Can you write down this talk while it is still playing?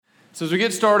So as we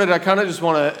get started, I kind of just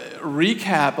want to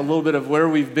recap a little bit of where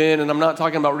we've been, and I'm not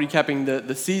talking about recapping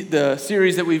the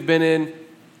series that we've been in,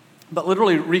 but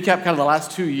literally recap kind of the last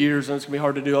 2 years, and it's going to be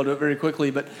hard to do. I'll do it very quickly.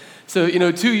 But so,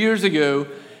 2 years ago,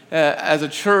 as a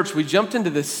church, we jumped into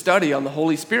this study on the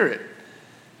Holy Spirit.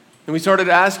 And we started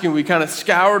asking, we kind of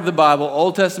scoured the Bible,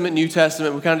 Old Testament, New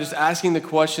Testament, we kind of just asking the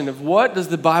question of what does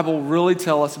the Bible really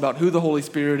tell us about who the Holy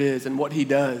Spirit is and what he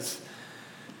does?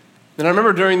 And I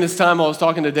remember during this time I was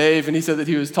talking to Dave, and he said that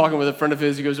he was talking with a friend of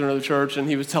his who goes to another church, and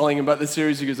he was telling him about this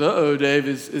series. He goes, uh-oh, Dave,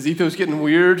 is ethos getting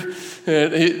weird?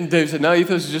 And Dave said, no,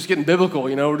 ethos is just getting biblical.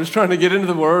 We're just trying to get into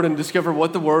the Word and discover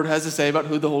what the Word has to say about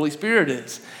who the Holy Spirit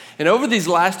is. And over these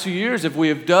last 2 years, if we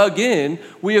have dug in,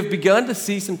 we have begun to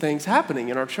see some things happening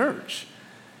in our church.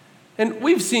 And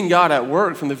we've seen God at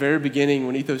work from the very beginning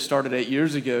when Ethos started 8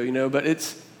 years ago, but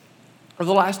it's over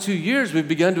the last 2 years, we've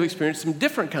begun to experience some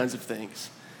different kinds of things.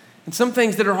 And some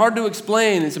things that are hard to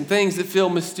explain and some things that feel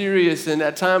mysterious and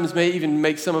at times may even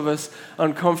make some of us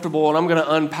uncomfortable. And I'm going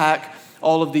to unpack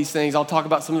all of these things. I'll talk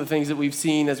about some of the things that we've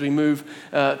seen as we move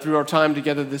through our time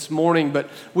together this morning. But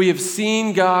we have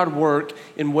seen God work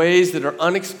in ways that are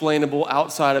unexplainable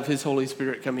outside of his Holy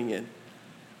Spirit coming in.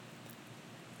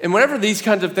 And whenever these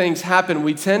kinds of things happen,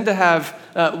 we tend to have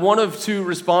one of two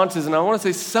responses. And I want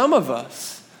to say some of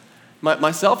us,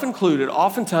 myself included,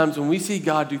 oftentimes when we see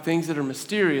God do things that are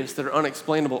mysterious, that are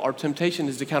unexplainable, our temptation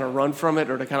is to kind of run from it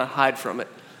or to kind of hide from it.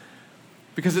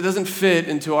 Because it doesn't fit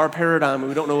into our paradigm and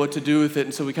we don't know what to do with it,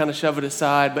 and so we kind of shove it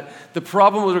aside. But the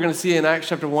problem we're going to see in Acts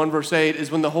chapter 1, verse 8 is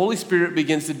when the Holy Spirit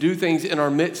begins to do things in our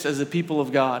midst as a people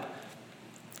of God.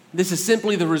 This is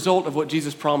simply the result of what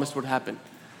Jesus promised would happen.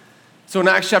 So in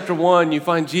Acts chapter 1, you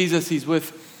find Jesus, he's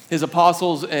with his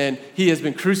apostles, and he has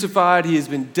been crucified, he has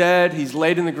been dead, he's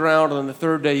laid in the ground, and on the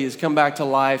third day he has come back to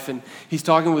life, and he's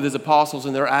talking with his apostles,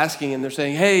 and they're asking, and they're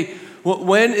saying, hey,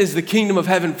 when is the kingdom of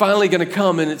heaven finally going to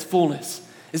come in its fullness?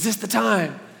 Is this the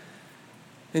time?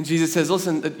 And Jesus says,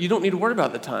 listen, you don't need to worry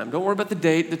about the time. Don't worry about the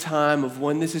date, the time of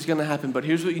when this is going to happen, but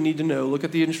here's what you need to know. Look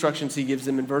at the instructions he gives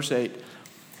them in verse 8.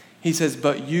 He says,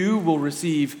 but you will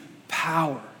receive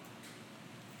power.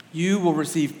 You will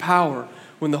receive power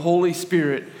when the Holy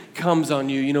Spirit comes on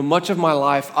you. Much of my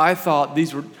life, I thought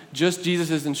these were just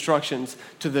Jesus' instructions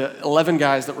to the 11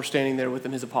 guys that were standing there with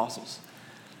him, his apostles.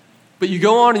 But you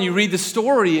go on and you read the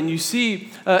story and you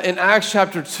see in Acts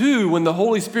chapter 2, when the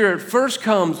Holy Spirit first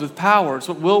comes with power, it's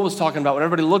what Will was talking about when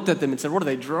everybody looked at them and said, what are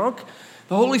they, drunk?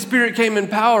 The Holy Spirit came in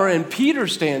power, and Peter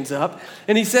stands up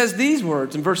and he says these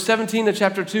words. In verse 17 of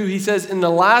chapter 2, he says, in the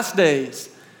last days,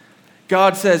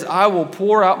 God says, I will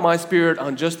pour out my Spirit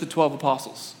on just the 12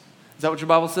 apostles. Is that what your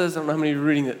Bible says? I don't know how many of you are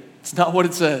reading it. It's not what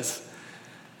it says.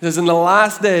 It says, in the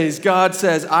last days, God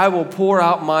says, I will pour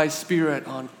out my Spirit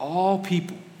on all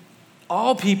people.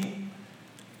 All people.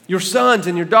 Your sons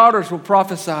and your daughters will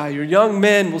prophesy. Your young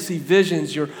men will see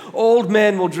visions. Your old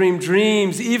men will dream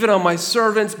dreams. Even on my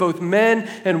servants, both men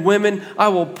and women, I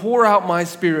will pour out my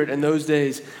Spirit in those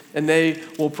days, and they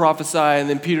will prophesy. And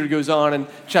then Peter goes on in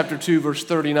chapter 2, verse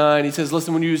 39. He says,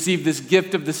 listen, when you receive this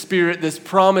gift of the Spirit, this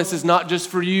promise is not just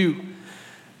for you,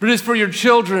 but it is for your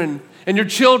children and your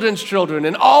children's children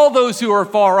and all those who are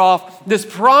far off. This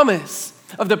promise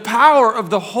of the power of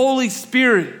the Holy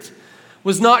Spirit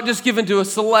was not just given to a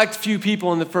select few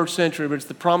people in the first century, but it's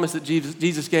the promise that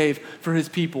Jesus gave for his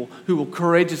people who will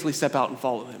courageously step out and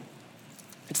follow him.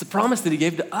 It's the promise that he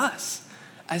gave to us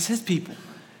as his people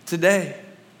today.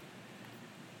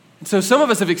 And so some of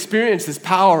us have experienced this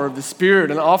power of the Spirit,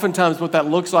 and oftentimes what that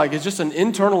looks like is just an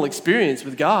internal experience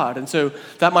with God. And so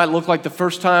that might look like the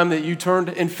first time that you turned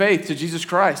in faith to Jesus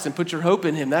Christ and put your hope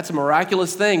in him. That's a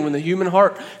miraculous thing when the human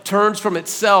heart turns from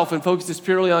itself and focuses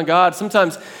purely on God.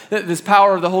 Sometimes this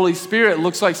power of the Holy Spirit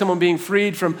looks like someone being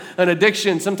freed from an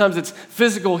addiction. Sometimes it's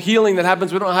physical healing that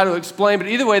happens we don't know how to explain. But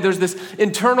either way, there's this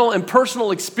internal and personal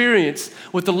experience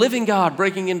with the living God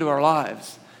breaking into our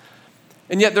lives.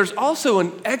 And yet there's also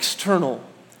an external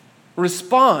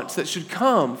response that should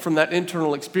come from that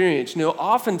internal experience.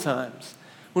 Oftentimes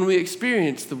when we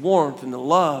experience the warmth and the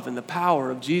love and the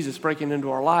power of Jesus breaking into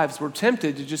our lives, we're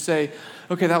tempted to just say,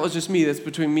 okay, that was just me. That's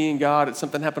between me and God. It's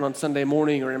something happened on Sunday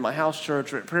morning or in my house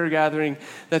church or at prayer gathering.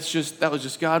 That was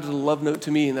just God's love note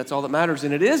to me, and that's all that matters.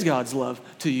 And it is God's love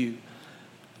to you.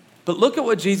 But look at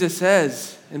what Jesus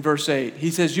says in verse 8.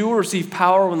 He says, you will receive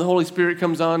power when the Holy Spirit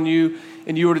comes on you,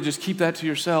 and you are to just keep that to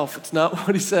yourself. It's not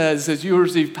what he says. He says, you will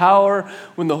receive power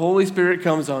when the Holy Spirit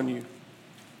comes on you.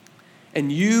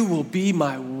 And you will be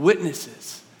my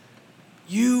witnesses.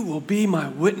 You will be my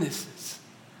witnesses.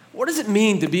 What does it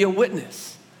mean to be a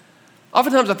witness?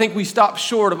 Oftentimes I think we stop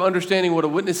short of understanding what a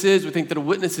witness is. We think that a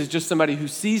witness is just somebody who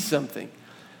sees something.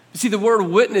 You see, the word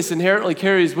witness inherently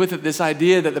carries with it this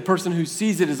idea that the person who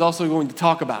sees it is also going to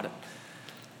talk about it.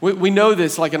 We know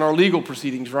this like in our legal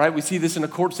proceedings, right? We see this in a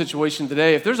court situation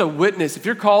today. If there's a witness, if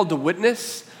you're called to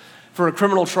witness for a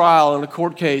criminal trial in a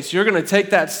court case, you're going to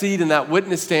take that seat in that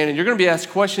witness stand and you're going to be asked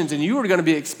questions and you are going to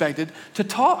be expected to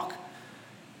talk.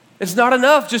 It's not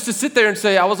enough just to sit there and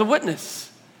say, I was a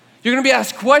witness. You're going to be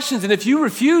asked questions, and if you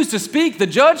refuse to speak, the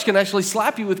judge can actually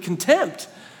slap you with contempt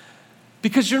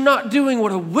because you're not doing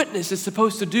what a witness is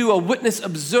supposed to do. A witness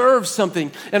observes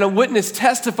something, and a witness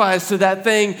testifies to that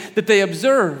thing that they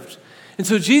observed. And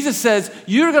so Jesus says,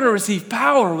 you're going to receive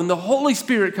power when the Holy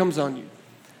Spirit comes on you,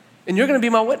 and you're going to be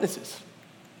my witnesses.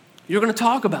 You're going to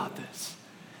talk about this.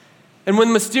 And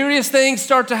when mysterious things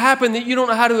start to happen that you don't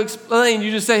know how to explain, you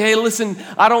just say, hey, listen,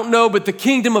 I don't know, but the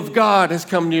kingdom of God has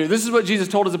come near. This is what Jesus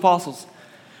told his apostles.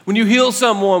 When you heal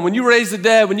someone, when you raise the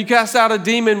dead, when you cast out a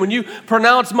demon, when you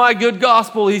pronounce my good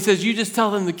gospel, he says, you just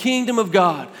tell them the kingdom of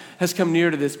God has come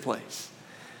near to this place.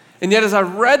 And yet as I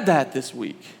read that this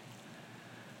week,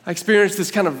 I experienced this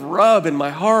kind of rub in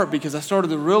my heart because I started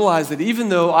to realize that even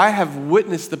though I have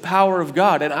witnessed the power of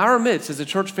God in our midst as a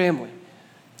church family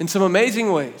in some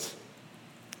amazing ways,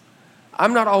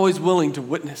 I'm not always willing to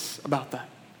witness about that.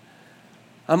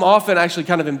 I'm often actually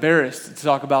kind of embarrassed to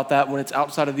talk about that when it's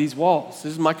outside of these walls.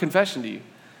 This is my confession to you.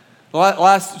 The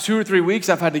last 2 or 3 weeks,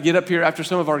 I've had to get up here after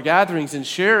some of our gatherings and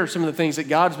share some of the things that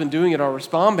God's been doing at our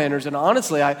Respond banners. And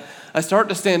honestly, I start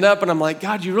to stand up and I'm like,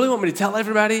 God, you really want me to tell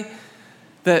everybody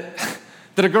that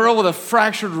a girl with a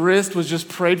fractured wrist was just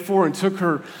prayed for and took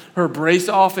her brace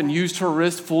off and used her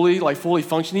wrist fully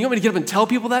functioning? You want me to get up and tell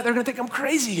people that? They're going to think I'm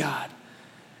crazy, God.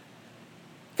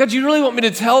 God, you really want me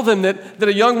to tell them that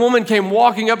a young woman came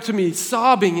walking up to me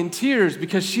sobbing in tears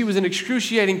because she was in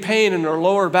excruciating pain in her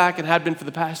lower back and had been for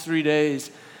the past 3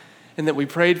 days, and that we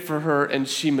prayed for her and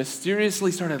she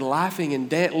mysteriously started laughing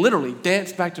and literally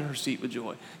danced back to her seat with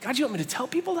joy? God, you want me to tell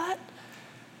people that?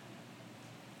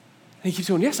 And he keeps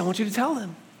going, yes, I want you to tell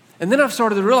them. And then I've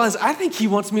started to realize I think he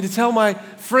wants me to tell my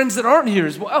friends that aren't here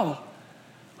as well.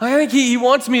 I think he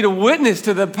wants me to witness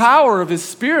to the power of his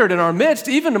Spirit in our midst,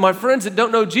 even to my friends that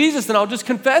don't know Jesus. And I'll just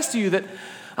confess to you that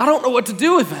I don't know what to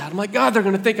do with that. I'm like, God, they're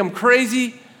going to think I'm crazy.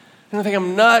 They're going to think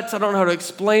I'm nuts. I don't know how to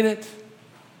explain it.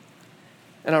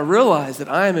 And I realize that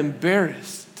I am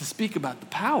embarrassed to speak about the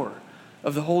power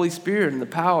of the Holy Spirit and the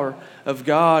power of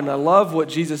God. And I love what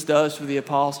Jesus does for the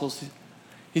apostles.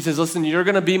 He says, listen, you're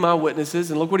going to be my witnesses.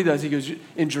 And look what he does. He goes,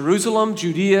 in Jerusalem,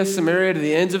 Judea, Samaria, to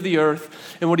the ends of the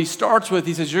earth. And what he starts with,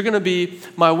 he says, you're going to be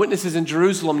my witnesses in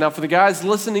Jerusalem. Now, for the guys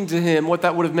listening to him, what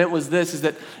that would have meant was this, is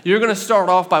that you're going to start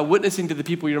off by witnessing to the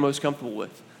people you're most comfortable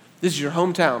with. This is your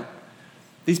hometown.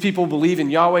 These people believe in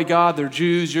Yahweh God. They're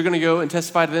Jews. You're going to go and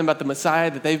testify to them about the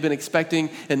Messiah that they've been expecting.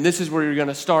 And this is where you're going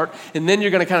to start. And then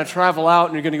you're going to kind of travel out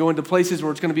and you're going to go into places where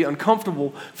it's going to be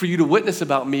uncomfortable for you to witness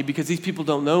about me because these people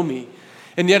don't know me.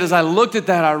 And yet as I looked at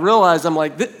that, I realized I'm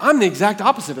the exact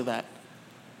opposite of that.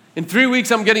 In 3 weeks,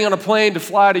 I'm getting on a plane to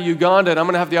fly to Uganda, and I'm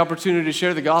going to have the opportunity to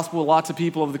share the gospel with lots of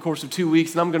people over the course of 2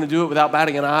 weeks, and I'm going to do it without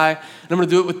batting an eye, and I'm going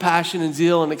to do it with passion and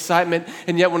zeal and excitement.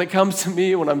 And yet when it comes to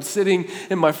me, when I'm sitting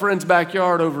in my friend's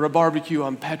backyard over a barbecue,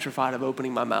 I'm petrified of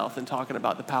opening my mouth and talking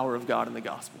about the power of God and the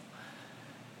gospel.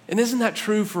 And isn't that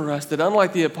true for us, that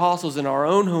unlike the apostles in our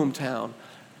own hometown,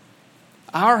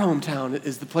 our hometown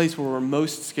is the place where we're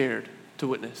most scared to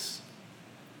witness?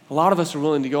 A lot of us are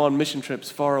willing to go on mission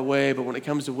trips far away, but when it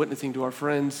comes to witnessing to our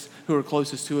friends who are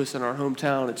closest to us in our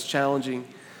hometown, it's challenging.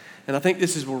 And I think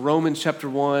this is where Romans chapter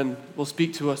 1 will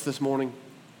speak to us this morning.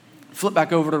 Flip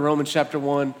back over to Romans chapter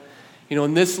 1. You know,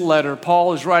 in this letter,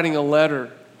 Paul is writing a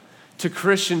letter to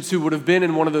Christians who would have been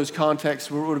in one of those contexts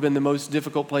where it would have been the most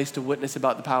difficult place to witness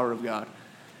about the power of God.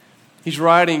 He's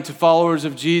writing to followers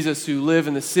of Jesus who live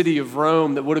in the city of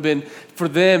Rome that would have been, for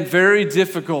them, very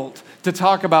difficult to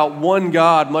talk about one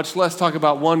God, much less talk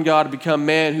about one God to become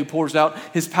man who pours out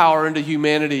his power into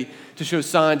humanity to show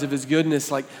signs of his goodness.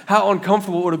 Like how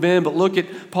uncomfortable it would have been. But look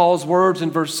at Paul's words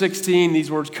in verse 16. These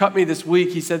words cut me this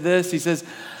week. He said this. He says,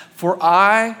 for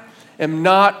I am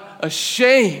not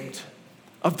ashamed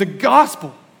of the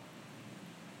gospel.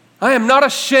 I am not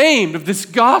ashamed of this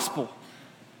gospel,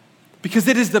 because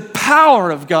it is the power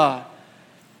of God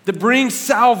that brings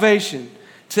salvation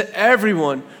to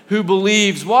everyone who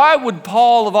believes. Why would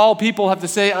Paul, of all people, have to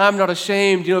say, I'm not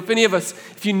ashamed? You know, if any of us,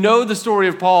 if you know the story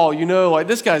of Paul, you know, like,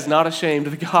 this guy's not ashamed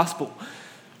of the gospel.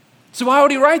 So why would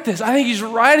he write this? I think he's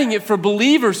writing it for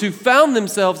believers who found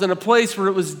themselves in a place where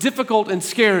it was difficult and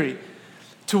scary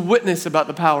to witness about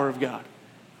the power of God.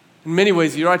 In many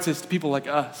ways, he writes this to people like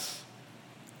us,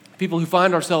 people who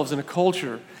find ourselves in a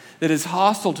culture that is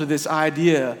hostile to this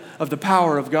idea of the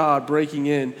power of God breaking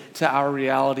into our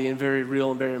reality in very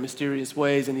real and very mysterious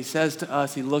ways. And he says to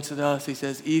us, he looks at us, he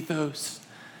says, Ethos,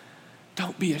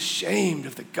 don't be ashamed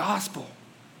of the gospel.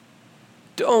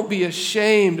 Don't be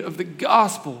ashamed of the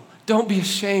gospel. Don't be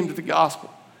ashamed of the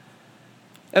gospel.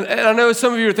 And I know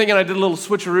some of you are thinking I did a little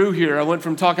switcheroo here. I went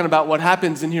from talking about what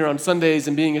happens in here on Sundays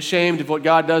and being ashamed of what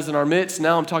God does in our midst.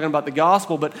 Now I'm talking about the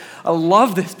gospel. But I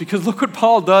love this because look what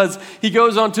Paul does. He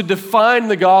goes on to define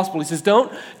the gospel. He says,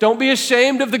 don't be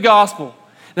ashamed of the gospel.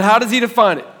 And how does he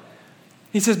define it?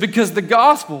 He says, because the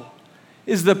gospel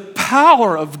is the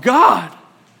power of God.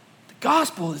 The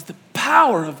gospel is the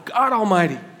power of God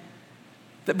Almighty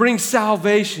that brings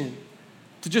salvation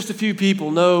to just a few people.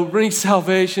 No, brings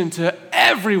salvation to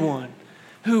everyone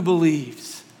who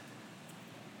believes.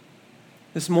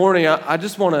 This morning, I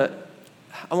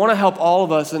want to help all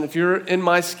of us. And if you're in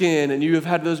my skin and you have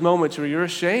had those moments where you're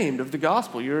ashamed of the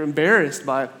gospel, you're embarrassed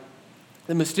by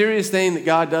the mysterious thing that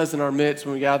God does in our midst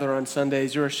when we gather on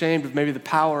Sundays, you're ashamed of maybe the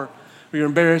power, or you're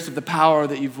embarrassed of the power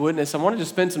that you've witnessed, I want to just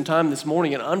spend some time this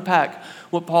morning and unpack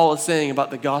what Paul is saying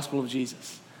about the gospel of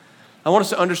Jesus. I want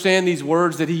us to understand these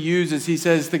words that he uses. He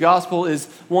says the gospel is,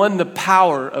 one, the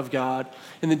power of God,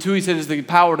 and then two, he says, is the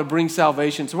power to bring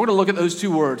salvation. So we're going to look at those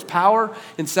two words, power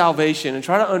and salvation, and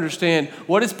try to understand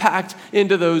what is packed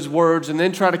into those words, and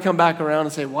then try to come back around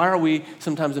and say, why are we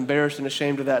sometimes embarrassed and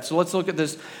ashamed of that? So let's look at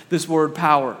this word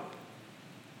power.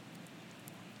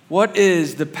 What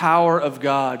is the power of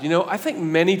God? You know, I think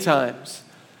many times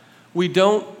we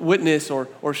don't witness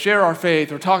or share our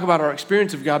faith or talk about our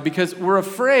experience of God because we're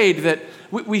afraid that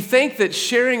we think that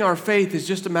sharing our faith is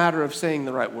just a matter of saying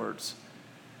the right words.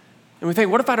 And we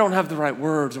think, what if I don't have the right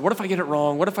words? Or what if I get it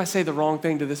wrong? What if I say the wrong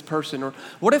thing to this person? Or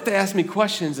what if they ask me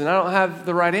questions and I don't have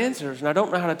the right answers and I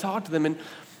don't know how to talk to them? And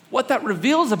what that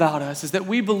reveals about us is that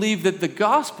we believe that the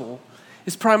gospel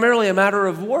is primarily a matter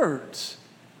of words.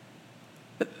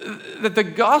 That the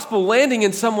gospel landing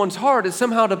in someone's heart is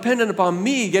somehow dependent upon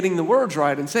me getting the words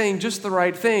right and saying just the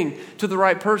right thing to the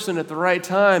right person at the right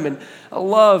time. And I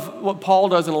love what Paul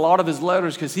does in a lot of his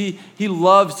letters because he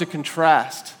loves to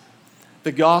contrast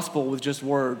the gospel with just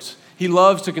words. He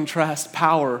loves to contrast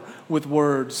power with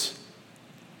words.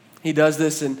 He does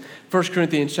this in 1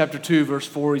 Corinthians chapter 2, verse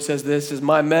 4. He says this, is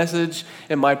my message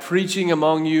and my preaching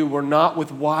among you were not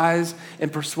with wise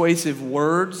and persuasive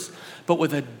words, but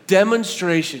with a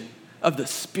demonstration of the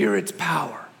Spirit's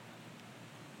power.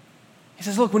 He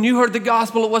says, look, when you heard the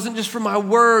gospel, it wasn't just from my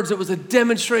words, it was a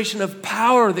demonstration of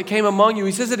power that came among you.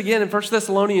 He says it again in 1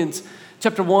 Thessalonians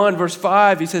chapter 1, verse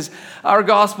 5. He says, our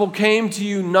gospel came to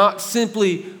you not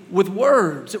simply with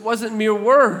words. It wasn't mere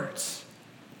words,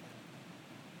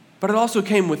 but it also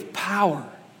came with power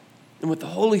and with the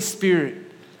Holy Spirit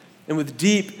and with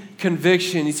deep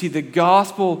conviction. You see, the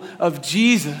gospel of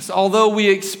Jesus, although we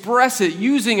express it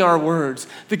using our words,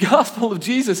 the gospel of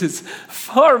Jesus is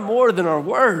far more than our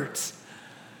words.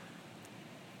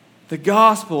 The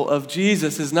gospel of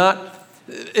Jesus is not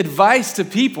advice to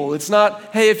people. It's not,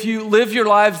 hey, if you live your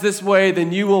lives this way,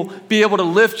 then you will be able to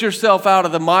lift yourself out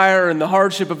of the mire and the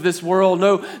hardship of this world.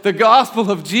 No, the gospel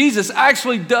of Jesus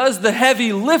actually does the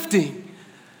heavy lifting.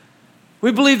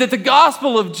 We believe that the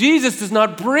gospel of Jesus does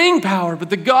not bring power,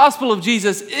 but the gospel of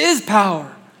Jesus is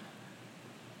power.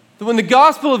 That when the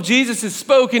gospel of Jesus is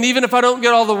spoken, even if I don't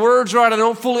get all the words right, I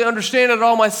don't fully understand it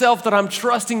all myself, that I'm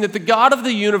trusting that the God of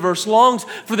the universe longs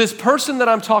for this person that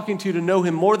I'm talking to know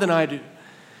him more than I do.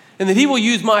 And that he will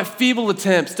use my feeble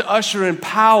attempts to usher in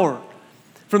power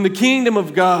from the kingdom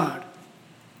of God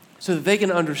so that they can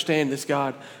understand this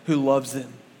God who loves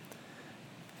them.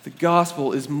 The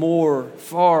gospel is more,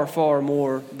 far, far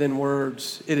more than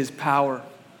words. It is power.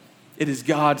 It is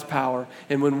God's power.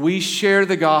 And when we share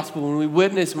the gospel, when we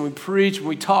witness, when we preach, when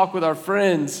we talk with our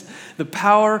friends, the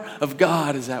power of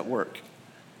God is at work.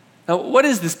 Now, what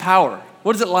is this power?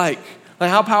 What is it like? Like,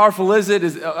 how powerful is it?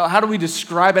 How do we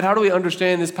describe it? How do we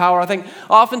understand this power? I think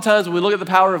oftentimes when we look at the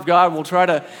power of God, we'll try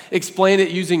to explain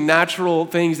it using natural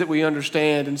things that we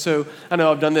understand. And so I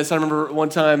know I've done this. I remember one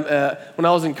time when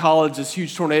I was in college, this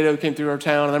huge tornado came through our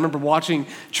town. And I remember watching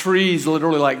trees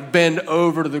literally like bend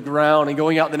over to the ground and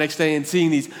going out the next day and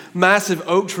seeing these massive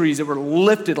oak trees that were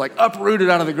lifted, like uprooted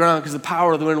out of the ground because of the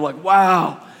power of the wind. I'm like,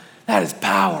 wow, that is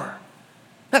power.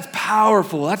 That's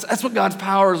powerful. That's what God's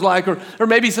power is like. Or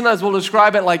maybe sometimes we'll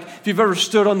describe it like if you've ever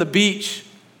stood on the beach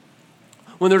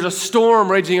when there's a storm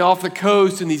raging off the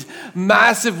coast and these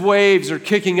massive waves are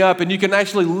kicking up and you can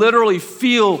actually literally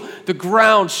feel the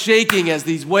ground shaking as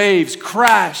these waves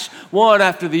crash one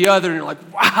after the other. And you're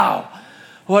like, wow,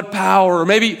 What power? Or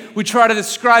maybe we try to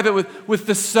describe it with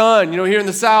the sun. Here in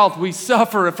the South, we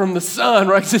suffer from the sun,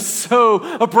 right? It's just so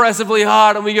oppressively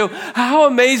hot. And we go, how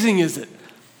amazing is it?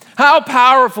 How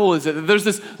powerful is it that there's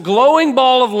this glowing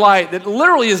ball of light that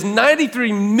literally is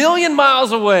 93 million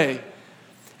miles away,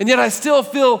 and yet I still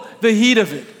feel the heat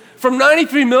of it. From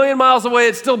 93 million miles away,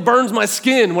 it still burns my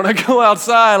skin when I go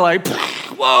outside, like,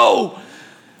 whoa,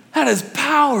 that is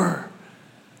power.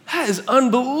 That is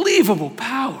unbelievable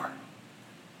power.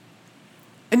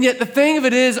 And yet the thing of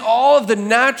it is, all of the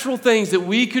natural things that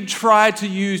we could try to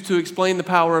use to explain the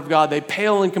power of God, they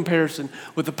pale in comparison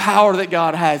with the power that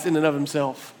God has in and of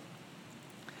himself.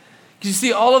 Because you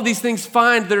see, all of these things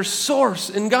find their source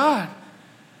in God.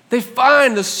 They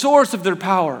find the source of their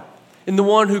power in the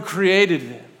one who created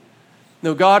them.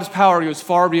 No, God's power goes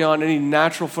far beyond any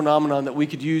natural phenomenon that we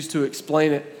could use to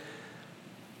explain it.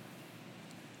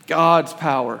 God's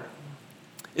power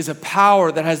is a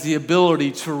power that has the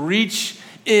ability to reach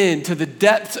into the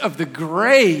depths of the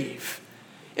grave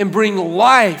and bring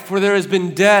life where there has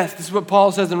been death. This is what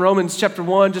Paul says in Romans chapter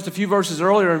 1, just a few verses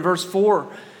earlier in verse 4.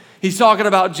 He's talking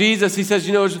about Jesus. He says,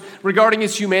 regarding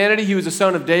his humanity, he was a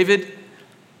son of David.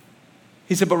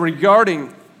 He said,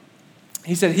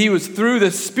 he said he was through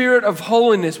the Spirit of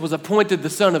holiness was appointed the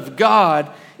Son of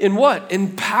God in what?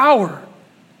 In power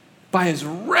by his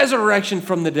resurrection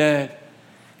from the dead.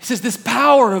 He says this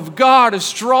power of God is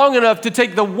strong enough to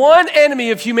take the one enemy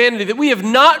of humanity that we have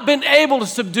not been able to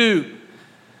subdue,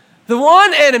 the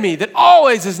one enemy that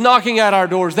always is knocking at our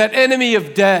doors, that enemy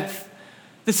of death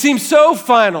that seems so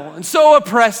final and so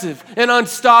oppressive and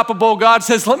unstoppable. God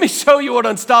says, let me show you what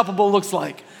unstoppable looks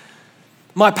like.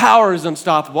 My power is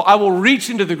unstoppable. I will reach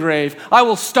into the grave. I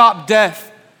will stop death.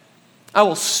 I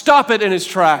will stop it in its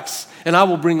tracks, and I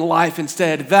will bring life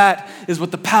instead. That is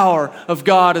what the power of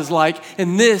God is like,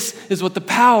 and this is what the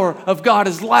power of God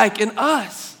is like in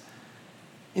us.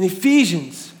 In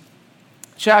Ephesians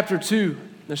chapter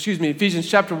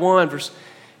 1, verse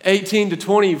 18 to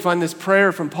 20, you find this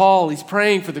prayer from Paul. He's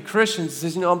praying for the Christians. He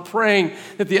says, I'm praying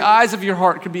that the eyes of your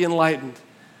heart could be enlightened,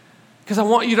 because I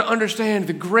want you to understand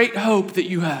the great hope that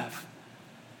you have.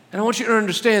 And I want you to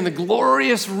understand the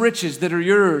glorious riches that are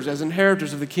yours as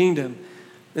inheritors of the kingdom.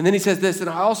 And then he says this, and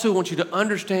I also want you to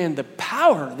understand the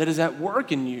power that is at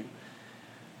work in you.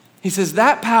 He says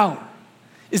that power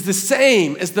is the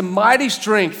same as the mighty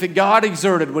strength that God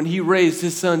exerted when he raised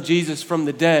his son Jesus from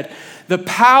the dead. The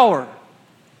power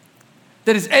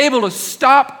that is able to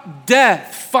stop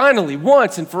death finally,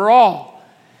 once and for all,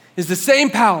 is the same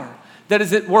power that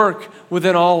is at work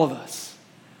within all of us.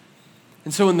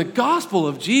 And so in the gospel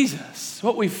of Jesus,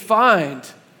 what we find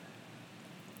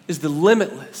is the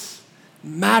limitless,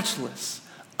 matchless,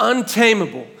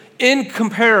 untamable,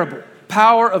 incomparable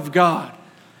power of God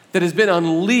that has been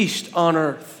unleashed on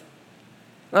earth.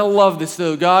 And I love this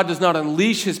though. God does not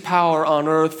unleash his power on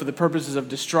earth for the purposes of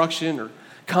destruction or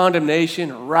condemnation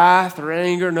or wrath or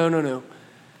anger. No.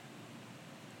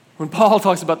 When Paul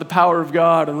talks about the power of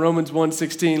God in Romans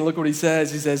 1:16, look what he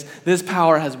says. He says, this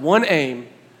power has one aim,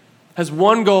 has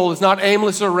one goal. It's not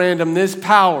aimless or random. This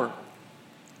power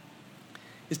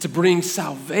is to bring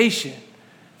salvation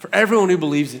for everyone who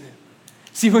believes in him.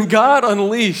 See, when God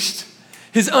unleashed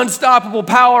his unstoppable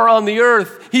power on the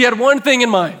earth, he had one thing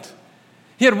in mind.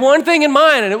 He had one thing in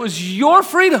mind, and it was your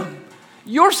freedom,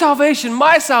 your salvation,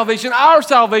 my salvation, our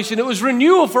salvation. It was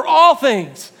renewal for all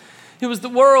things. It was the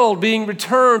world being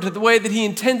returned to the way that he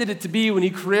intended it to be when he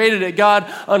created it. God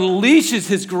unleashes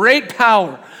his great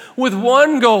power with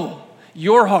one goal,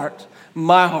 your heart,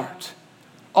 my heart,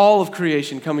 all of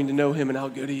creation coming to know him and how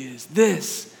good he is.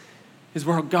 This is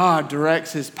where God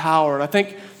directs his power. And I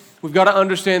think we've got to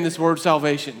understand this word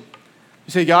salvation.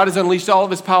 You say God has unleashed all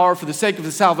of his power for the sake of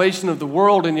the salvation of the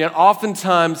world, and yet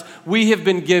oftentimes we have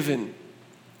been given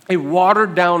a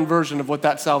watered down version of what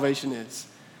that salvation is.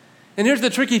 And here's the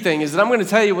tricky thing is that I'm going to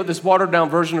tell you what this watered down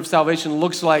version of salvation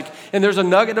looks like, and there's a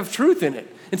nugget of truth in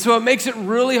it. And so it makes it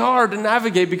really hard to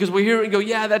navigate because we hear it and go,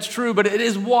 yeah, that's true, but it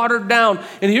is watered down.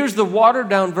 And here's the watered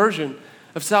down version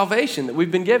of salvation that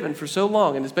we've been given for so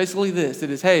long. And it's basically this. It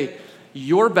is, hey,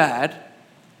 you're bad.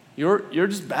 You're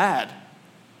just bad.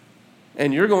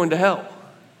 And you're going to hell.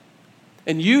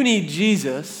 And you need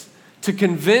Jesus to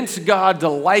convince God to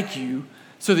like you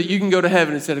so that you can go to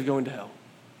heaven instead of going to hell.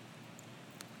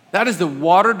 That is the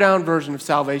watered down version of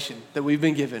salvation that we've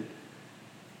been given.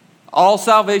 All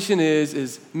salvation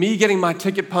is me getting my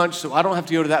ticket punched so I don't have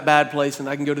to go to that bad place and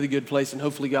I can go to the good place and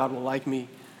hopefully God will like me.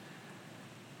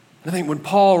 I think when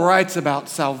Paul writes about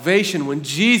salvation, when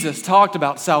Jesus talked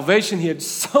about salvation, he had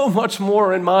so much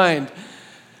more in mind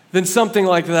than something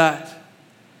like that.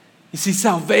 You see,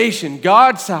 salvation,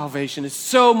 God's salvation, is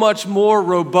so much more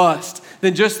robust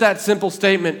than just that simple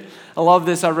statement. I love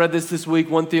this. I read this week.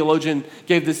 One theologian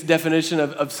gave this definition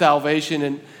of salvation,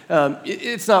 and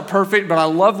it's not perfect, but I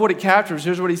love what it captures.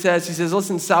 Here's what he says. He says,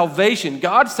 listen, salvation,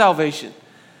 God's salvation,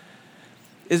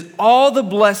 is all the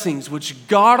blessings which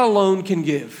God alone can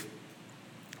give.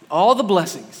 All the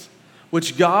blessings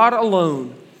which God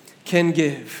alone can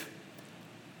give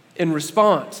in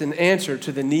response, in answer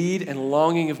to the need and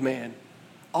longing of man.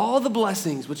 All the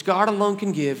blessings which God alone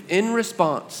can give in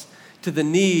response to the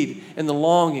need and the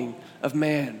longing of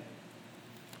man.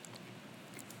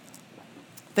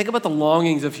 Think about the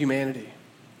longings of humanity.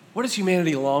 What is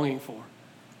humanity longing for?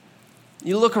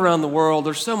 You look around the world,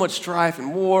 there's so much strife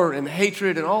and war and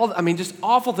hatred and just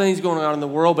awful things going on in the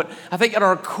world. But I think at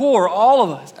our core, all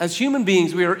of us, as human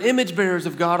beings, we are image bearers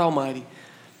of God Almighty.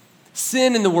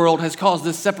 Sin in the world has caused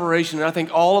this separation, and I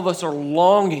think all of us are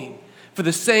longing for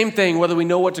the same thing, whether we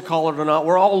know what to call it or not.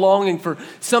 We're all longing for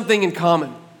something in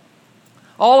common.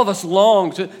 All of us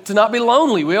long to not be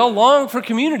lonely. We all long for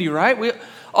community, right?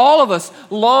 All of us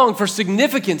long for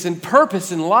significance and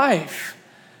purpose in life.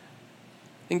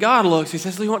 And God looks, he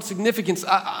says, you want significance?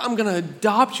 I'm going to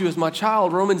adopt you as my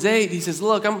child. Romans 8, he says,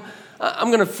 look, I'm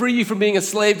going to free you from being a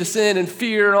slave to sin and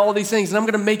fear and all these things, and I'm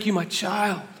going to make you my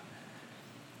child.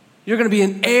 You're going to be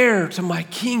an heir to my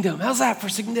kingdom. How's that for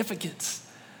significance?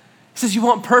 He says, you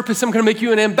want purpose? I'm going to make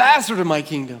you an ambassador to my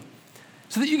kingdom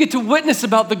so that you get to witness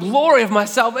about the glory of my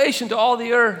salvation to all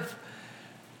the earth.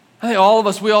 I think all of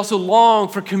us, we also long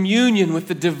for communion with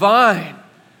the divine.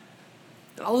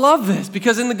 And I love this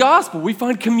because in the gospel, we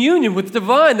find communion with the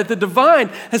divine, that the divine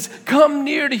has come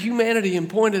near to humanity and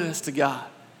pointed us to God.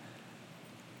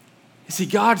 You see,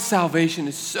 God's salvation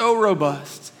is so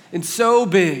robust and so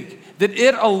big that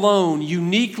it alone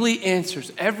uniquely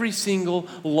answers every single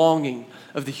longing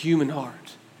of the human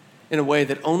heart in a way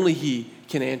that only He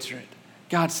can answer it.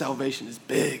 God's salvation is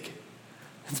big.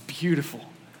 It's beautiful.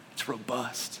 It's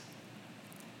robust.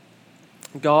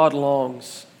 God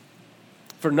longs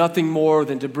for nothing more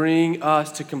than to bring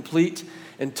us to complete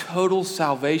and total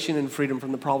salvation and freedom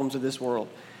from the problems of this world.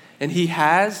 And He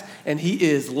has and He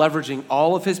is leveraging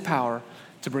all of His power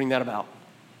to bring that about,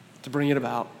 to bring it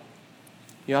about.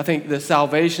 You know, I think the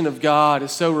salvation of God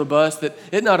is so robust that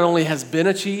it not only has been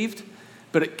achieved,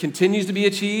 but it continues to be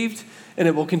achieved, and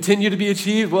it will continue to be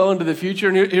achieved well into the future.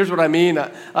 And here's what I mean.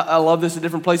 I love this at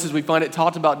different places. We find it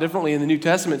talked about differently in the New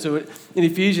Testament. So in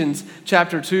Ephesians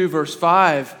chapter 2, verse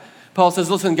 5, Paul says,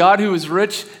 listen, God who is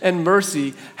rich in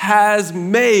mercy has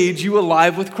made you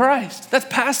alive with Christ. That's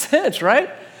past tense, right?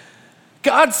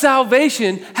 God's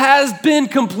salvation has been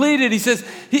completed. He says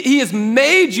he has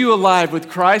made you alive with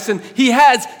Christ, and He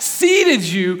has seated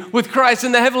you with Christ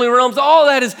in the heavenly realms. All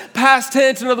that is past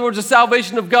tense. In other words, the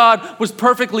salvation of God was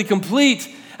perfectly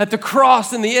complete at the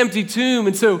cross and the empty tomb.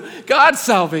 And so God's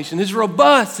salvation, His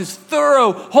robust, His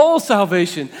thorough, whole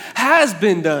salvation has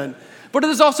been done. But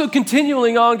it is also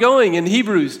continually ongoing. In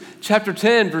Hebrews chapter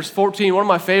 10, verse 14, one of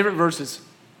my favorite verses.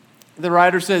 The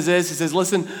writer says this, he says,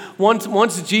 listen,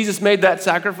 once Jesus made that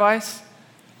sacrifice,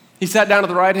 He sat down at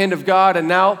the right hand of God, and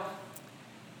now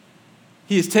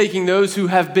He is taking those who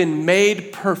have been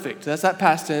made perfect, that's that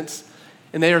past tense,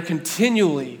 and they are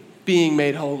continually being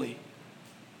made holy.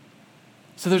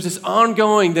 So there's this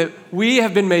ongoing that we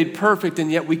have been made perfect,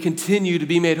 and yet we continue to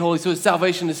be made holy. So His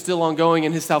salvation is still ongoing,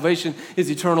 and His salvation is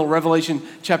eternal. Revelation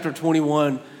chapter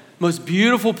 21. Most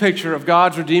beautiful picture of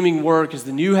God's redeeming work is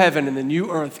the new heaven and the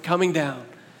new earth coming down.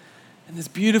 And this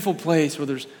beautiful place where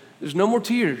there's no more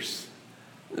tears,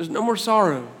 there's no more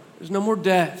sorrow, there's no more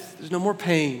death, there's no more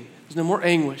pain, there's no more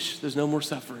anguish, there's no more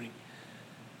suffering.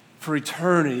 For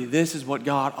eternity, this is what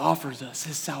God offers us,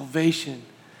 His salvation,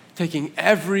 taking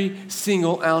every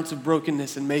single ounce of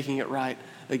brokenness and making it right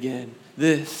again.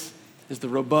 This is the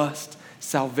robust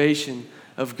salvation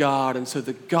of God. And so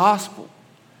the gospel,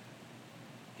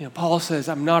 Paul says,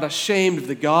 I'm not ashamed of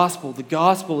the gospel. The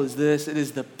gospel is this. It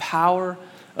is the power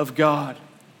of God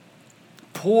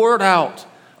poured out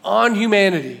on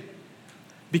humanity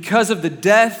because of the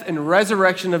death and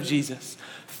resurrection of Jesus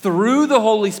through the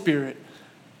Holy Spirit,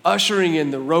 ushering in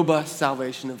the robust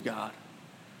salvation of God.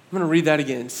 I'm going to read that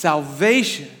again.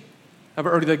 Salvation,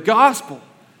 or the gospel,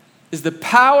 is the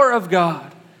power of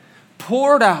God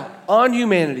poured out on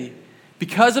humanity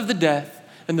because of the death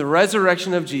and the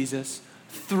resurrection of Jesus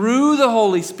through the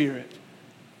Holy Spirit,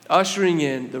 ushering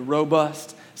in the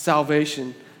robust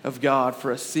salvation of God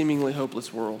for a seemingly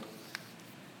hopeless world.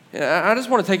 And I just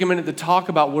want to take a minute to talk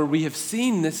about where we have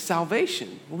seen this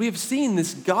salvation, where we have seen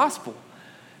this gospel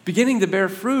beginning to bear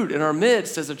fruit in our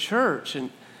midst as a church. And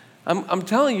I'm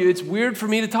telling you, it's weird for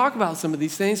me to talk about some of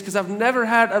these things because I've never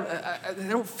they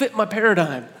don't fit my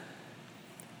paradigm.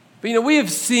 But we have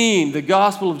seen the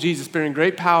gospel of Jesus bearing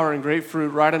great power and great fruit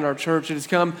right in our church. It has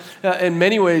come in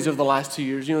many ways over the last 2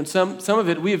 years. In some of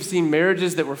it, we have seen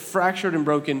marriages that were fractured and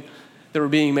broken that were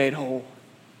being made whole.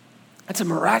 That's a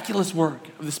miraculous work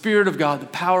of the Spirit of God, the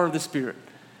power of the Spirit.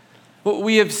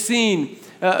 We have seen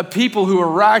people who are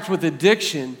racked with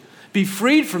addiction be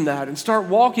freed from that and start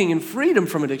walking in freedom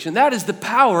from addiction. That is the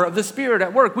power of the Spirit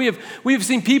at work. We have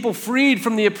seen people freed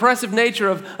from the oppressive nature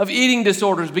of eating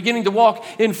disorders, beginning to walk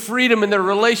in freedom in their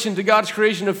relation to God's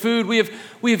creation of food.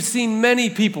 We have seen many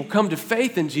people come to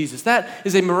faith in Jesus. That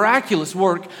is a miraculous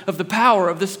work of the power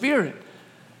of the Spirit.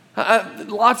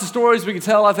 Lots of stories we could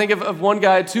tell. I think of one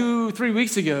guy 2-3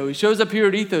 weeks ago. He shows up here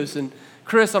at Ethos, and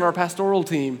Chris on our pastoral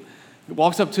team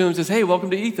walks up to him and says, "Hey, welcome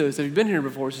to Ethos. Have you been here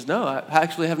before?" He says, "No, I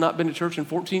actually have not been to church in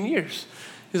 14 years.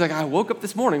 He's like, "I woke up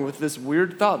this morning with this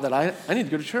weird thought that I need to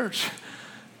go to church."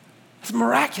 It's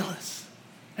miraculous.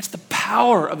 That's the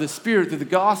power of the Spirit through the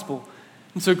gospel.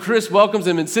 And so Chris welcomes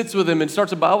him and sits with him and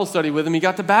starts a Bible study with him. He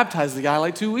got to baptize the guy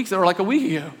like a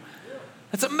week ago.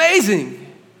 That's amazing.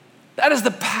 That is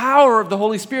the power of the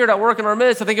Holy Spirit at work in our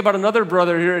midst. I think about another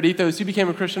brother here at Ethos. He became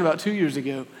a Christian about 2 years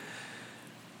ago.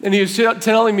 And he was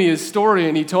telling me his story,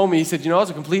 and he told me, he said, I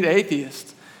was a complete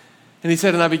atheist. And he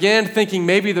said, and I began thinking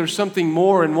maybe there's something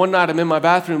more. And one night I'm in my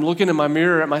bathroom looking in my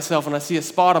mirror at myself, and I see a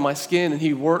spot on my skin. And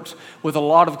he worked with a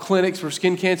lot of clinics where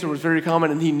skin cancer was very common,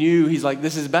 and he's like,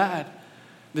 this is bad.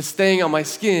 This thing on my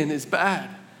skin is bad.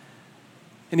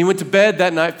 And he went to bed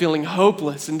that night feeling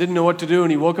hopeless and didn't know what to do. And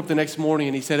he woke up the next morning,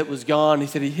 and he said it was gone. He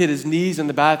said he hit his knees in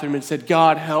the bathroom and said,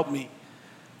 "God, help me."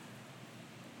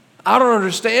 I don't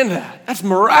understand that. That's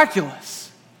miraculous.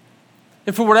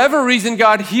 And for whatever reason,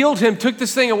 God healed him, took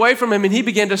this thing away from him, and he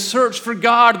began to search for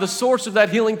God, the source of that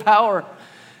healing power.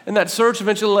 And that search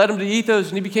eventually led him to Ethos,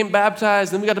 and he became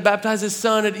baptized. Then we got to baptize his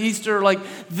son at Easter.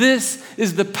 This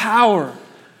is the power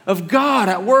of God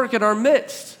at work in our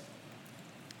midst.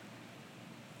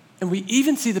 And we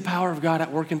even see the power of God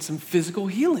at work in some physical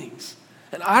healings.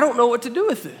 And I don't know what to do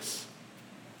with this.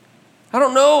 I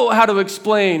don't know how to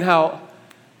explain how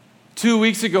 2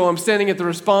 weeks ago, I'm standing at the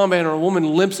Respond Band, and a woman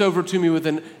limps over to me with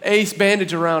an ace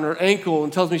bandage around her ankle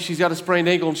and tells me she's got a sprained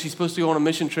ankle and she's supposed to go on a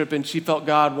mission trip, and she felt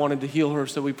God wanted to heal her.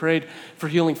 So we prayed for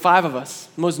healing, 5 of us.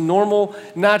 Most normal,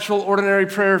 natural, ordinary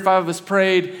prayer, 5 of us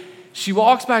prayed. She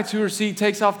walks back to her seat,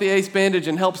 takes off the ace bandage,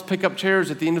 and helps pick up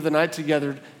chairs at the end of the night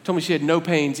together. Told me she had no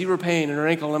pain, 0 pain in her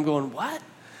ankle, and I'm going, what?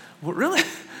 Really?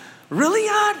 Really,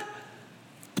 God?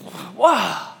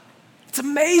 Wow, it's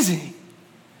amazing.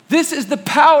 This is the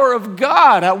power of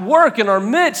God at work in our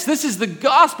midst. This is the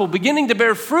gospel beginning to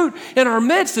bear fruit in our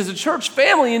midst as a church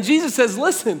family. And Jesus says,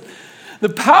 listen, the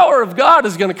power of God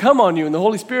is going to come on you, and the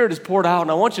Holy Spirit is poured out,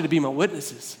 and I want you to be my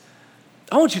witnesses.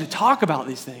 I want you to talk about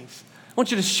these things. I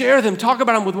want you to share them, talk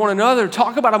about them with one another,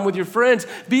 talk about them with your friends.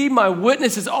 Be my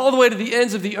witnesses all the way to the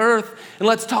ends of the earth, and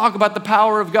let's talk about the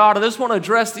power of God. I just want to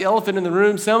address the elephant in the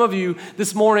room. Some of you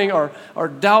this morning are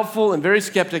doubtful and very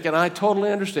skeptic, and I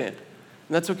totally understand.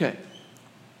 And that's okay.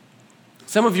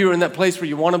 Some of you are in that place where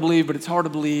you want to believe, but it's hard to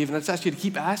believe. And I just ask you to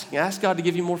keep asking. Ask God to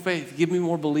give you more faith, give me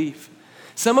more belief.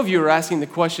 Some of you are asking the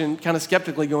question kind of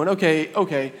skeptically going,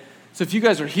 okay, so if you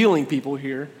guys are healing people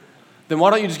here, then why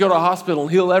don't you just go to a hospital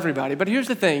and heal everybody? But here's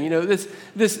the thing,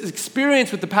 this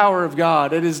experience with the power of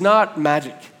God, it is not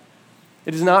magic.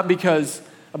 It is not because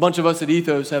a bunch of us at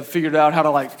Ethos have figured out how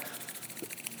to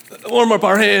warm up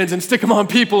our hands and stick them on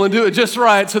people and do it just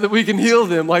right so that we can heal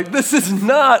them. This is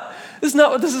not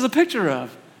what this is a picture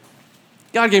of.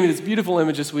 God gave me this beautiful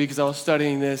image this week as I was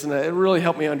studying this, and it really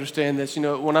helped me understand this.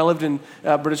 When I lived in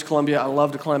British Columbia, I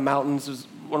loved to climb mountains. It was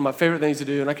one of my favorite things to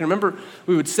do. And I can remember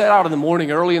we would set out in the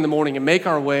morning, early in the morning, and make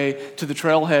our way to the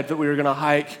trailhead that we were going to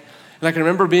hike. And I can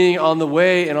remember being on the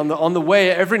way, and on the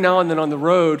way, every now and then on the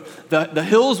road, the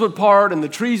hills would part and the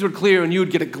trees would clear, and you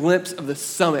would get a glimpse of the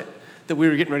summit that we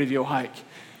were getting ready to go hike.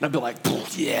 And I'd be like,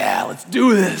 yeah, let's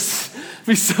do this. I'd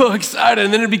be so excited.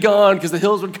 And then it'd be gone because the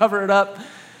hills would cover it up.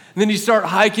 And then you start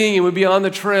hiking and we'd be on the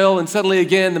trail, and suddenly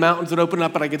again, the mountains would open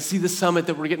up and I could see the summit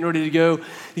that we're getting ready to go. To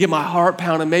get my heart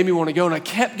pounding, made me want to go. And I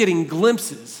kept getting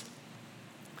glimpses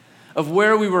of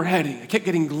where we were heading. I kept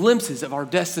getting glimpses of our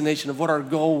destination, of what our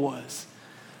goal was.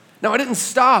 Now, I didn't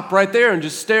stop right there and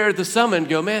just stare at the summit and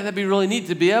go, man, that'd be really neat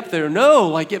to be up there.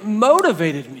 No, it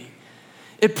motivated me.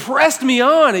 It pressed me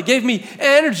on. It gave me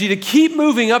energy to keep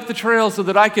moving up the trail so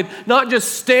that I could not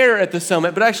just stare at the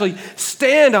summit, but actually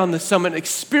stand on the summit and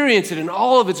experience it in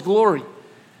all of its glory.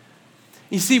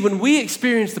 You see, when we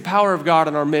experience the power of God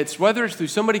in our midst, whether it's through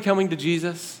somebody coming to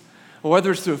Jesus, or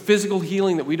whether it's through a physical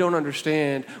healing that we don't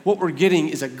understand, what we're getting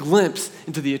is a glimpse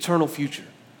into the eternal future.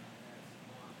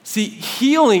 See,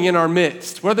 healing in our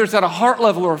midst, whether it's at a heart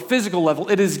level or a physical level,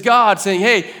 it is God saying,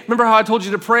 hey, remember how I told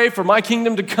you to pray for my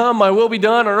kingdom to come, my will be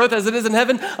done on earth as it is in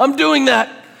heaven? I'm doing that.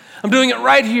 I'm doing it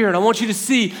right here, and I want you to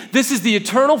see this is the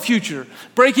eternal future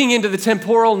breaking into the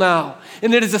temporal now.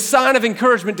 And it is a sign of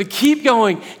encouragement to keep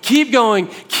going, keep going,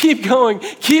 keep going,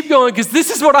 keep going, because this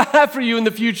is what I have for you in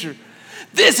the future.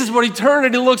 This is what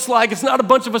eternity looks like. It's not a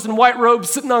bunch of us in white robes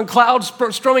sitting on clouds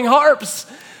strumming harps.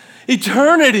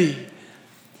 Eternity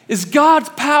is God's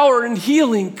power and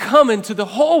healing coming to the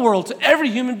whole world, to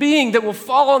every human being that will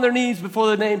fall on their knees before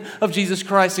the name of Jesus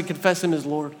Christ and confess him as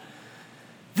Lord.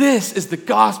 This is the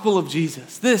gospel of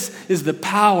Jesus. This is the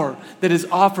power that is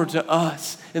offered to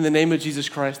us in the name of Jesus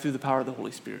Christ through the power of the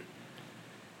Holy Spirit.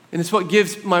 And it's what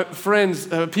gives my friends,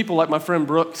 people like my friend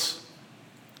Brooks,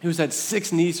 who's had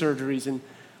 6 knee surgeries, and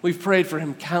we've prayed for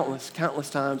him countless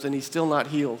times, and he's still not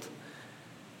healed.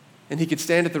 And he could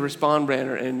stand at the Respond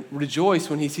banner and rejoice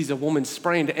when he sees a woman's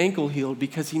sprained ankle healed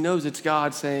because he knows it's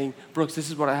God saying, Brooks, this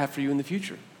is what I have for you in the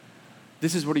future.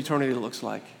 This is what eternity looks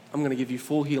like. I'm going to give you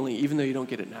full healing even though you don't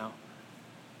get it now.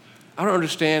 I don't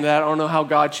understand that. I don't know how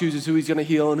God chooses who he's going to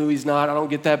heal and who he's not. I don't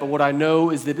get that. But what I know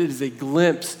is that it is a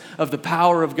glimpse of the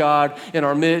power of God in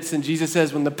our midst. And Jesus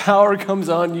says, when the power comes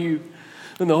on you,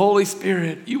 when the Holy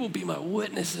Spirit, you will be my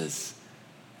witnesses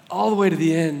all the way to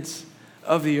the ends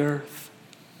of the earth.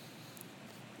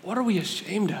 What are we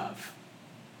ashamed of?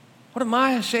 What am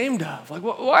I ashamed of? Like,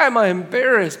 why am I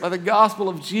embarrassed by the gospel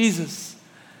of Jesus?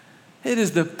 It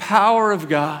is the power of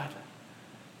God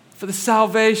for the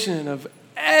salvation of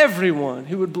everyone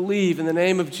who would believe in the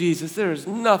name of Jesus. There is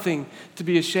nothing to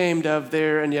be ashamed of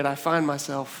there, and yet I find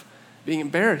myself being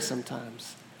embarrassed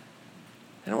sometimes.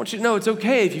 And I want you to know it's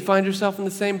okay if you find yourself in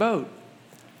the same boat.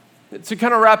 To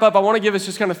kind of wrap up, I want to give us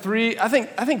just kind of three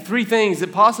things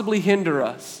that possibly hinder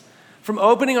us from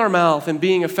opening our mouth and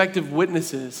being effective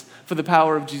witnesses for the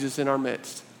power of Jesus in our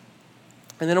midst.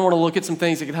 And then I want to look at some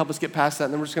things that can help us get past that,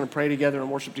 and then we're just going to pray together and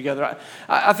worship together.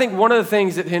 I think one of the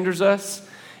things that hinders us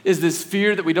is this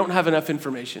fear that we don't have enough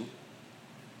information.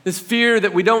 This fear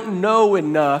that we don't know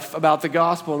enough about the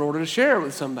gospel in order to share it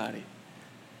with somebody.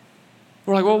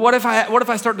 We're like, well, what if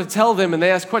I start to tell them and they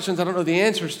ask questions I don't know the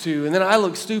answers to, and then I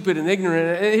look stupid and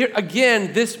ignorant? And here,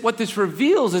 again, what this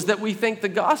reveals is that we think the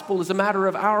gospel is a matter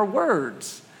of our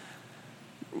words.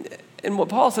 And what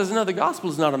Paul says, no, the gospel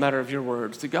is not a matter of your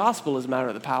words. The gospel is a matter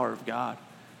of the power of God.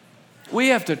 We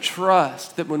have to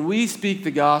trust that when we speak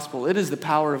the gospel, it is the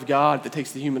power of God that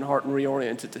takes the human heart and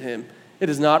reorients it to him. It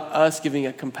is not us giving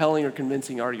a compelling or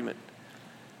convincing argument.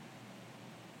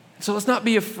 So let's not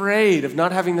be afraid of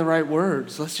not having the right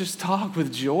words. Let's just talk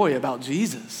with joy about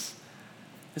Jesus.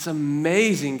 This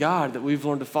amazing God that we've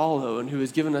learned to follow and who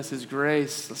has given us his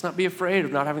grace. Let's not be afraid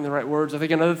of not having the right words. I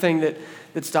think another thing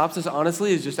that stops us,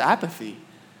 honestly, is just apathy.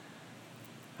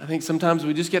 I think sometimes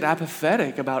we just get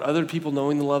apathetic about other people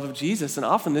knowing the love of Jesus, and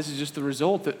often this is just the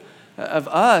result of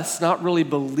us not really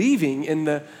believing in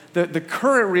the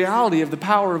current reality of the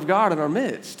power of God in our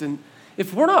midst. And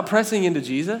if we're not pressing into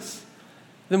Jesus,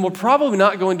 then we're probably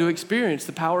not going to experience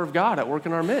the power of God at work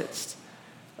in our midst.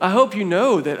 I hope you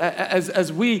know that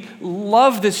as we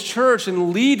love this church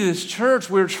and lead this church,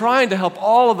 we're trying to help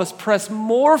all of us press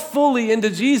more fully into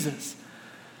Jesus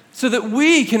so that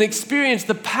we can experience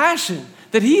the passion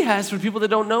that he has for people that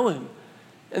don't know him,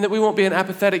 and that we won't be an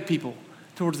apathetic people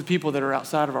towards the people that are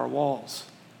outside of our walls.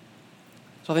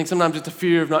 So I think sometimes it's a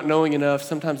fear of not knowing enough,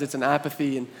 sometimes it's an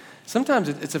apathy, and sometimes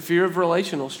it's a fear of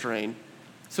relational strain.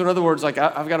 So in other words, like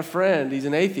I've got a friend, he's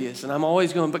an atheist, and I'm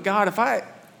always going, but God, if I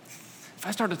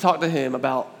start to talk to him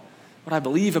about what I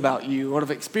believe about you, what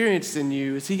I've experienced in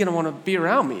you, is he going to want to be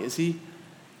around me? Is he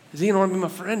going to want to be my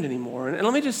friend anymore? And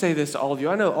let me just say this to all of you.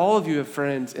 I know all of you have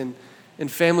friends and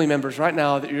family members right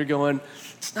now that you're going,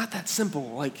 it's not that simple.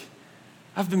 Like,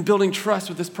 I've been building trust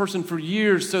with this person for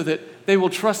years so that they will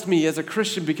trust me as a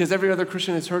Christian because every other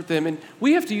Christian has hurt them. And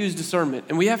we have to use discernment,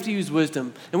 and we have to use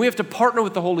wisdom, and we have to partner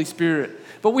with the Holy Spirit.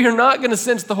 But we are not going to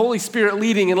sense the Holy Spirit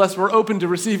leading unless we're open to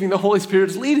receiving the Holy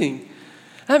Spirit's leading.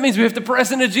 That means we have to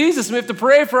press into Jesus, and we have to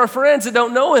pray for our friends that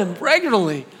don't know him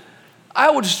regularly. I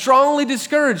would strongly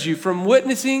discourage you from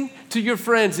witnessing to your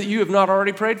friends that you have not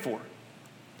already prayed for.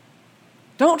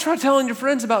 Don't try telling your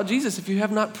friends about Jesus if you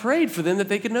have not prayed for them that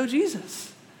they could know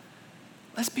Jesus.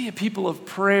 Let's be a people of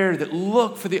prayer that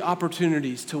look for the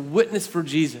opportunities to witness for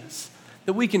Jesus,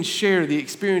 that we can share the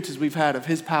experiences we've had of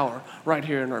his power right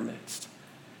here in our midst.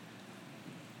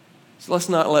 So let's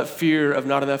not let fear of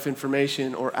not enough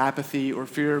information or apathy or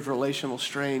fear of relational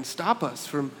strain stop us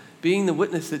from being the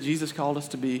witness that Jesus called us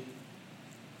to be.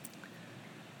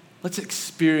 Let's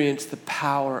experience the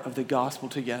power of the gospel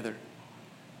together.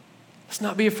 Let's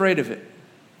not be afraid of it.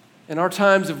 In our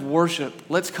times of worship,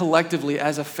 let's collectively,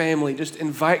 as a family, just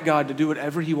invite God to do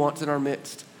whatever he wants in our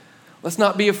midst. Let's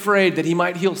not be afraid that he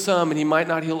might heal some and he might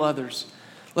not heal others.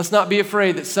 Let's not be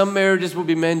afraid that some marriages will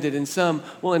be mended and some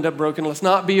will end up broken. Let's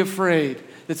not be afraid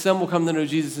that some will come to know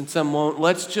Jesus and some won't.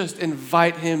 Let's just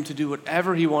invite him to do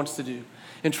whatever he wants to do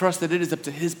and trust that it is up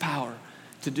to his power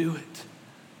to do it.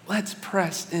 Let's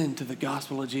press into the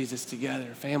gospel of Jesus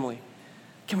together, family.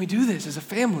 Can we do this as a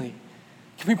family?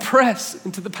 Can we press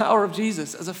into the power of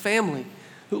Jesus as a family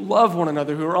who love one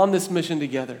another, who are on this mission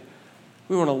together?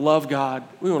 We want to love God.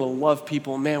 We want to love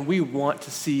people. Man, we want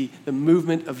to see the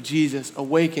movement of Jesus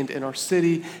awakened in our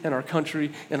city, in our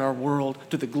country, in our world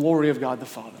to the glory of God the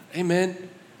Father. Amen? Amen.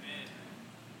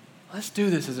 Let's do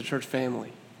this as a church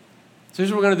family. So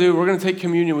here's what we're going to do. We're going to take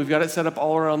communion. We've got it set up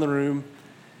all around the room.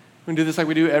 We're going to do this like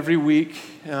we do every week.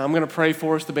 I'm going to pray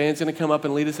for us. The band's going to come up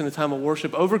and lead us in a time of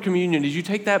worship. Over communion, as you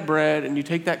take that bread and you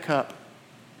take that cup,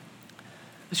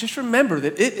 let's just remember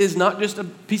that it is not just a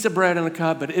piece of bread and a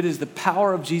cup, but it is the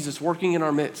power of Jesus working in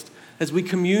our midst as we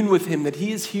commune with him, that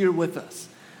he is here with us.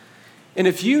 And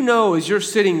if you know as you're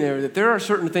sitting there that there are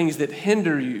certain things that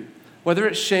hinder you, whether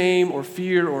it's shame or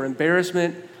fear or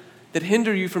embarrassment, that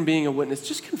hinder you from being a witness,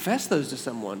 just confess those to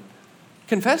someone.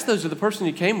 Confess those to the person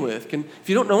you came with. If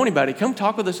you don't know anybody, come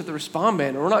talk with us at the Respond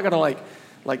Band. We're not going to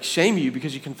like shame you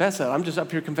because you confess that. I'm just up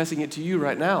here confessing it to you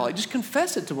right now. Like, just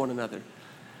confess it to one another.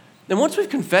 And once we've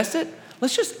confessed it,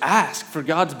 let's just ask for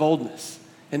God's boldness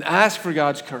and ask for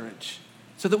God's courage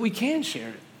so that we can share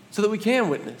it, so that we can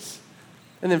witness.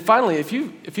 And then finally, if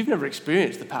you've never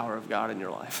experienced the power of God in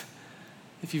your life,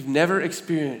 if you've never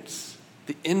experienced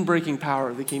the inbreaking power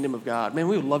of the kingdom of God, man,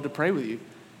 we would love to pray with you.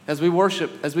 As we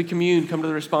worship, as we commune, come to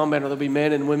the Respond Band, there'll be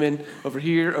men and women over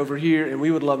here, and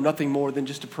we would love nothing more than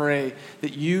just to pray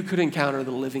that you could encounter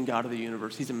the living God of the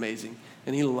universe. He's amazing,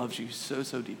 and he loves you so,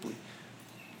 so deeply.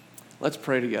 Let's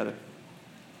pray together.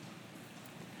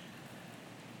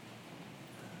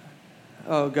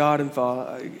 Oh, God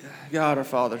our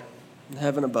Father, in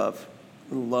heaven above,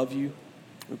 we love you,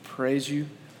 we praise you.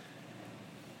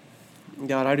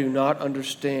 God, I do not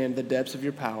understand the depths of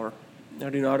your power. I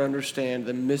do not understand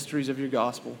the mysteries of your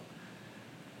gospel.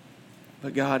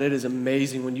 But God, it is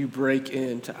amazing when you break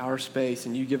into our space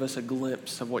and you give us a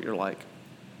glimpse of what you're like.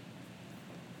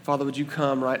 Father, would you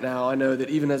come right now? I know that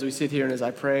even as we sit here and as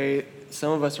I pray,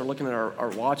 some of us are looking at our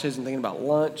watches and thinking about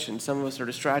lunch, and some of us are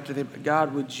distracted. But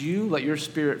God, would you let your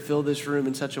spirit fill this room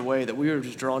in such a way that we are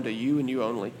just drawn to you and you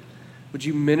only? Would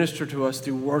you minister to us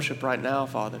through worship right now,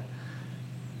 Father?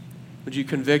 Would you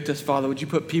convict us, Father? Would you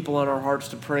put people on our hearts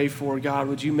to pray for? God,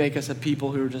 would you make us a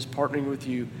people who are just partnering with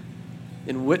you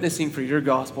in witnessing for your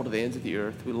gospel to the ends of the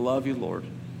earth? We love you, Lord.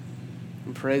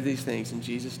 And pray these things in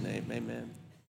Jesus' name. Amen.